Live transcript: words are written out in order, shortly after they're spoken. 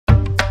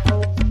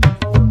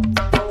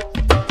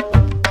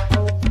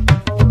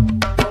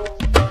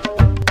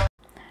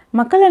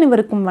மக்கள்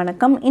அனைவருக்கும்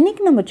வணக்கம்.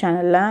 இன்றைக்கி நம்ம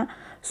சேனலில்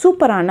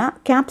சூப்பரான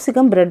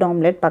கேப்சிகம் பிரெட்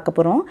ஆம்லெட் பார்க்க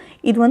போகிறோம்.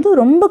 இது வந்து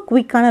ரொம்ப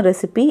குயிக்கான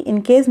ரெசிபி.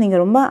 இன்கேஸ்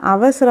நீங்கள் ரொம்ப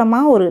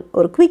அவசரமாக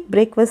ஒரு குயிக்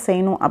பிரேக்ஃபாஸ்ட்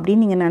செய்யணும்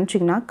அப்படின்னு நீங்கள்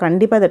நினச்சிங்கன்னா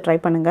கண்டிப்பாக இதை ட்ரை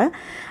பண்ணுங்கள்.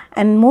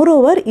 அண்ட்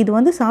மோரோவர் இது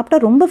வந்து சாப்பிட்டா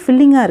ரொம்ப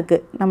ஃபில்லிங்காக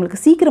இருக்குது.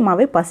 நம்மளுக்கு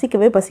சீக்கிரமாகவே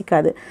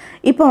பசிக்காது.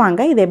 இப்போ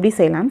வாங்க இதை எப்படி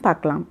செய்யலான்னு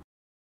பார்க்கலாம்.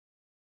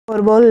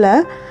 ஒரு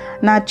பவுலில்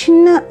நான்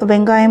சின்ன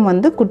வெங்காயம்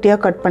வந்து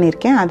குட்டியாக கட்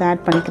பண்ணியிருக்கேன், அதை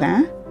ஆட்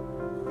பண்ணிக்கிறேன்.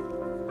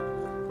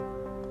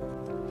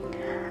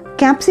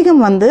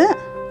 கேப்சிகம் வந்து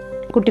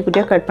குட்டி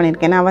குட்டியாக கட்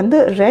பண்ணியிருக்கேன். நான் வந்து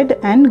ரெட்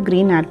அண்ட்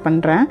க்ரீன் ஆட்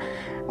பண்ணுறேன்.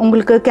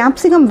 உங்களுக்கு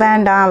கேப்சிகம்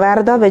வேண்டாம்,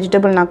 வேறு ஏதாவது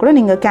வெஜிடபிள்னால் கூட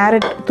நீங்கள்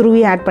கேரட்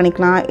துருவி ஆட்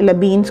பண்ணிக்கலாம், இல்லை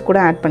பீன்ஸ் கூட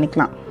ஆட்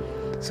பண்ணிக்கலாம்.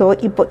 ஸோ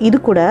இப்போ இது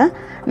கூட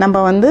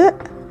நம்ம வந்து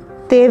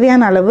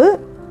தேவையான அளவு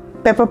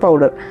பெப்பர்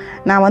பவுடர்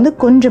நான் வந்து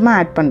கொஞ்சமாக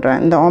ஆட் பண்ணுறேன்.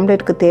 இந்த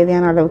ஆம்லேட்டுக்கு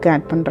தேவையான அளவுக்கு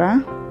ஆட் பண்ணுறேன்.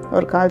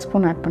 ஒரு 1/4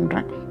 ஸ்பூன் ஆட்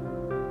பண்ணுறேன்.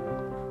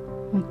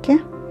 ஓகே,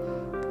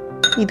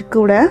 இது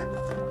கூட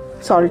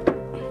சால்ட்.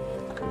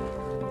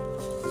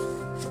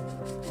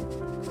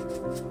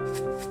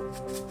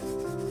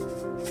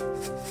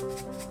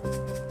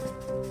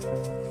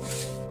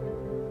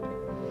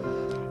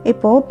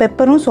 இப்போது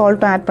பெப்பரும்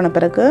சால்ட்டும் ஆட் பண்ண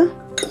பிறகு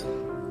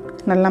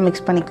நல்லா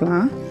மிக்ஸ்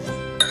பண்ணிக்கலாம்.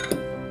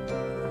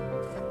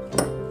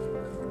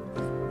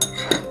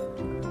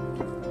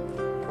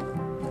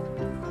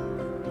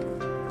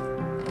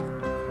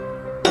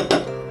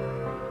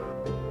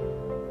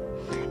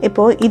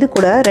 இப்போது இது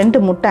கூட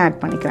 2 முட்டை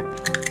ஆட் பண்ணிக்கிறேன்.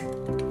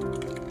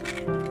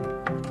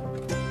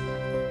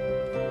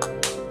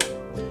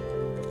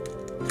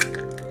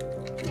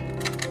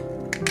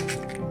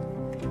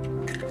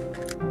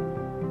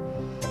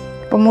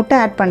 இப்போ முட்டை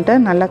ஆட் பண்ணிட்டு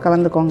நல்லா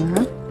கலந்துக்கோங்க.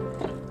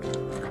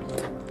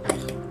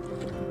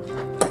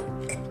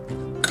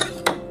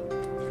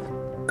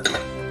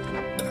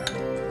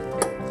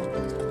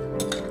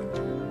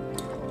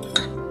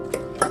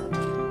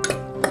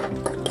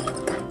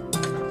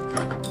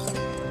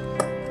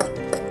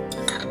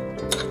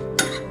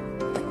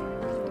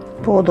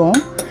 போதும்,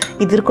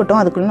 இது இருக்கட்டும்.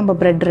 அதுக்குள்ளே நம்ம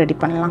ப்ரெட் ரெடி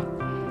பண்ணலாம்.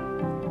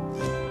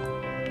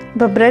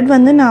 இப்போ ப்ரெட்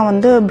வந்து நான்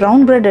வந்து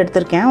ப்ரௌன் ப்ரெட்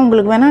எடுத்திருக்கேன்.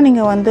 உங்களுக்கு வேணால்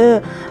நீங்கள் வந்து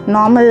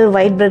நார்மல்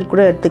ஒயிட் ப்ரெட்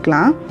கூட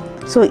எடுத்துக்கலாம்.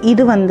 ஸோ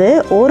இது வந்து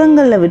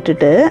ஓரங்களில்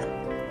விட்டுட்டு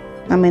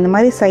நம்ம இந்த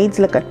மாதிரி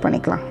சைட்ஸில் கட்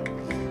பண்ணிக்கலாம்.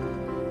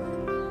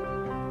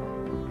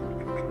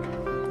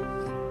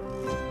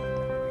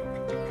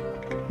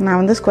 நான்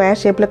வந்து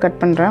ஸ்கொயர் ஷேப்பில்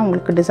கட் பண்ணுறேன்.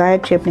 உங்களுக்கு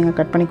டிசையர்ட் ஷேப் நீங்கள்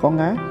கட்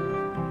பண்ணிக்கோங்க.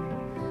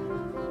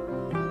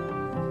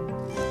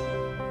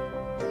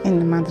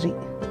 இந்த மாதிரி.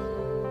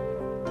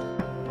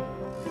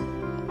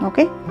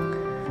 ஓகே,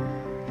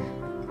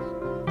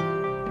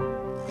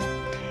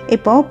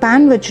 இப்போ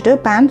பேன் வச்சுட்டு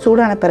பேன்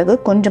சூடான பிறகு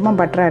கொஞ்சமாக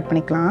பட்டர் ஆட்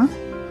பண்ணிக்கலாம்.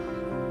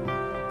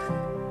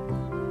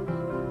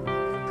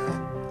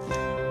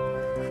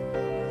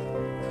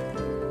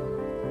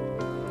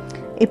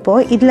 இப்போ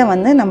இதில்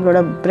வந்து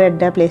நம்மளோட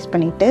ப்ரெட்டை ப்ளேஸ்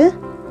பண்ணிவிட்டு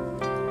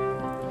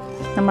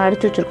நம்ம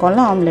அடித்து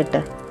வச்சுருக்கோம்ல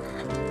ஆம்லெட்டு,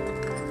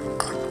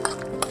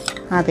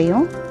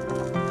 அதையும்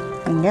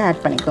இங்கே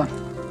ஆட் பண்ணிக்கலாம்.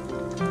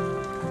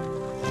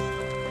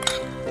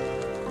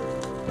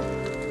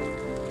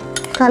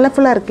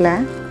 கலர்ஃபுல்லாக இருக்குல்ல?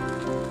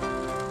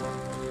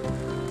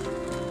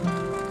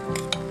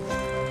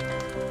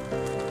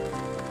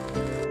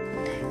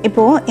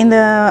 இப்போது இந்த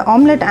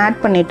ஆம்லெட் ஆட்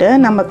பண்ணிவிட்டு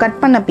நம்ம கட்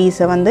பண்ண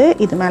பீஸை வந்து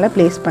இது மேலே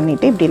ப்ளேஸ்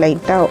பண்ணிவிட்டு இப்படி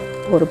லைட்டாக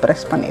ஒரு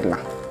ப்ரெஸ்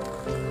பண்ணிடலாம்.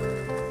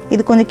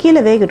 இது கொஞ்சம்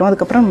கீழே வேகட்டும்,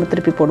 அதுக்கப்புறம் நம்ம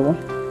திருப்பி போடுவோம்.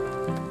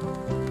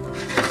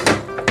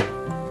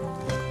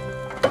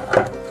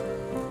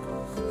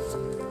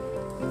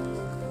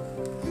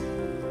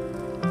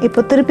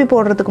 இப்போ திருப்பி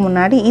போடுறதுக்கு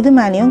முன்னாடி இது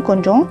மேலேயும்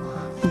கொஞ்சம்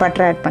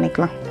பட்டர் ஆட்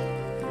பண்ணிக்கலாம்.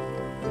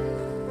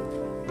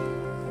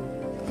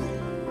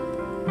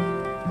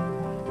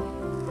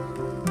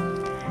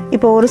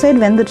 இப்போ ஒரு சைடு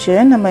வெந்துருச்சு,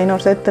 நம்ம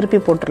இன்னொரு சைடு திருப்பி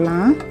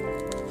போட்டுடலாம்.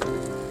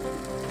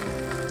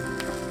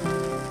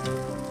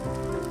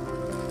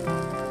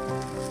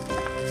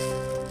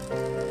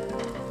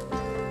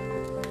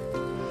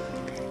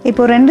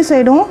 இப்போ 2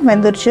 சைடும்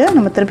வெந்துருச்சு,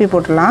 நம்ம திருப்பி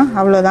போட்டுடலாம்.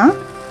 அவ்வளோதான்,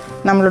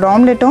 நம்மளோட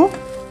ஆம்லெட்டும்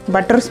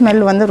பட்டர்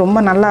ஸ்மெல் வந்து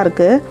ரொம்ப நல்லா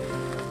இருக்குது.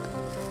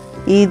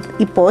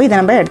 இப்போது இதை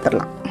நம்ம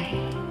எடுத்துடலாம்.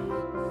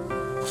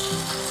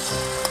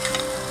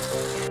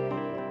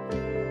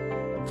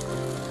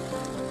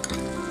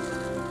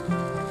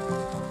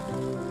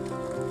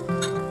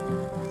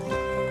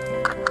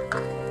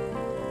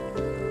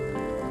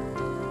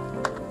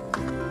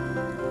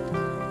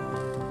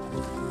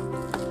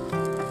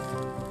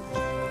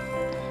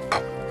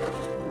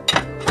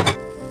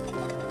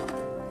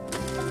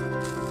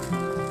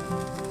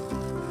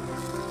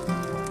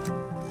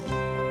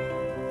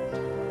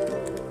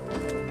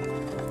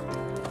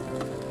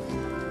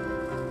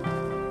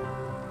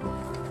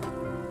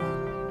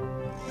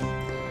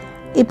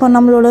 இப்போ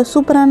நம்மளோட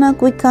சூப்பரான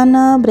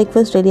குயிக்கான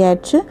பிரேக்ஃபாஸ்ட் ரெடி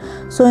ஆகிடுச்சு.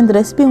 ஸோ இந்த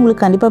ரெசிபி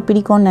உங்களுக்கு கண்டிப்பாக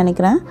பிடிக்கும்னு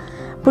நினைக்கிறேன்.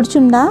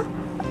 பிடிச்சிருந்தா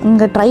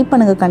இங்கே ட்ரை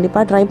பண்ணுங்கள்.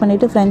 கண்டிப்பாக ட்ரை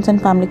பண்ணிவிட்டு ஃப்ரெண்ட்ஸ்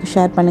அண்ட் ஃபேமிலிக்கு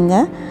ஷேர்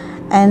பண்ணுங்கள்.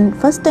 அண்ட்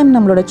ஃபஸ்ட் டைம்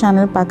நம்மளோட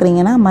சேனல்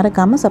பார்க்குறீங்கன்னா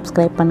மறக்காமல்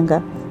சப்ஸ்கிரைப்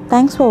பண்ணுங்கள்.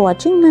 தேங்க்ஸ் ஃபார்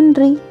வாட்சிங்.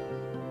 நன்றி.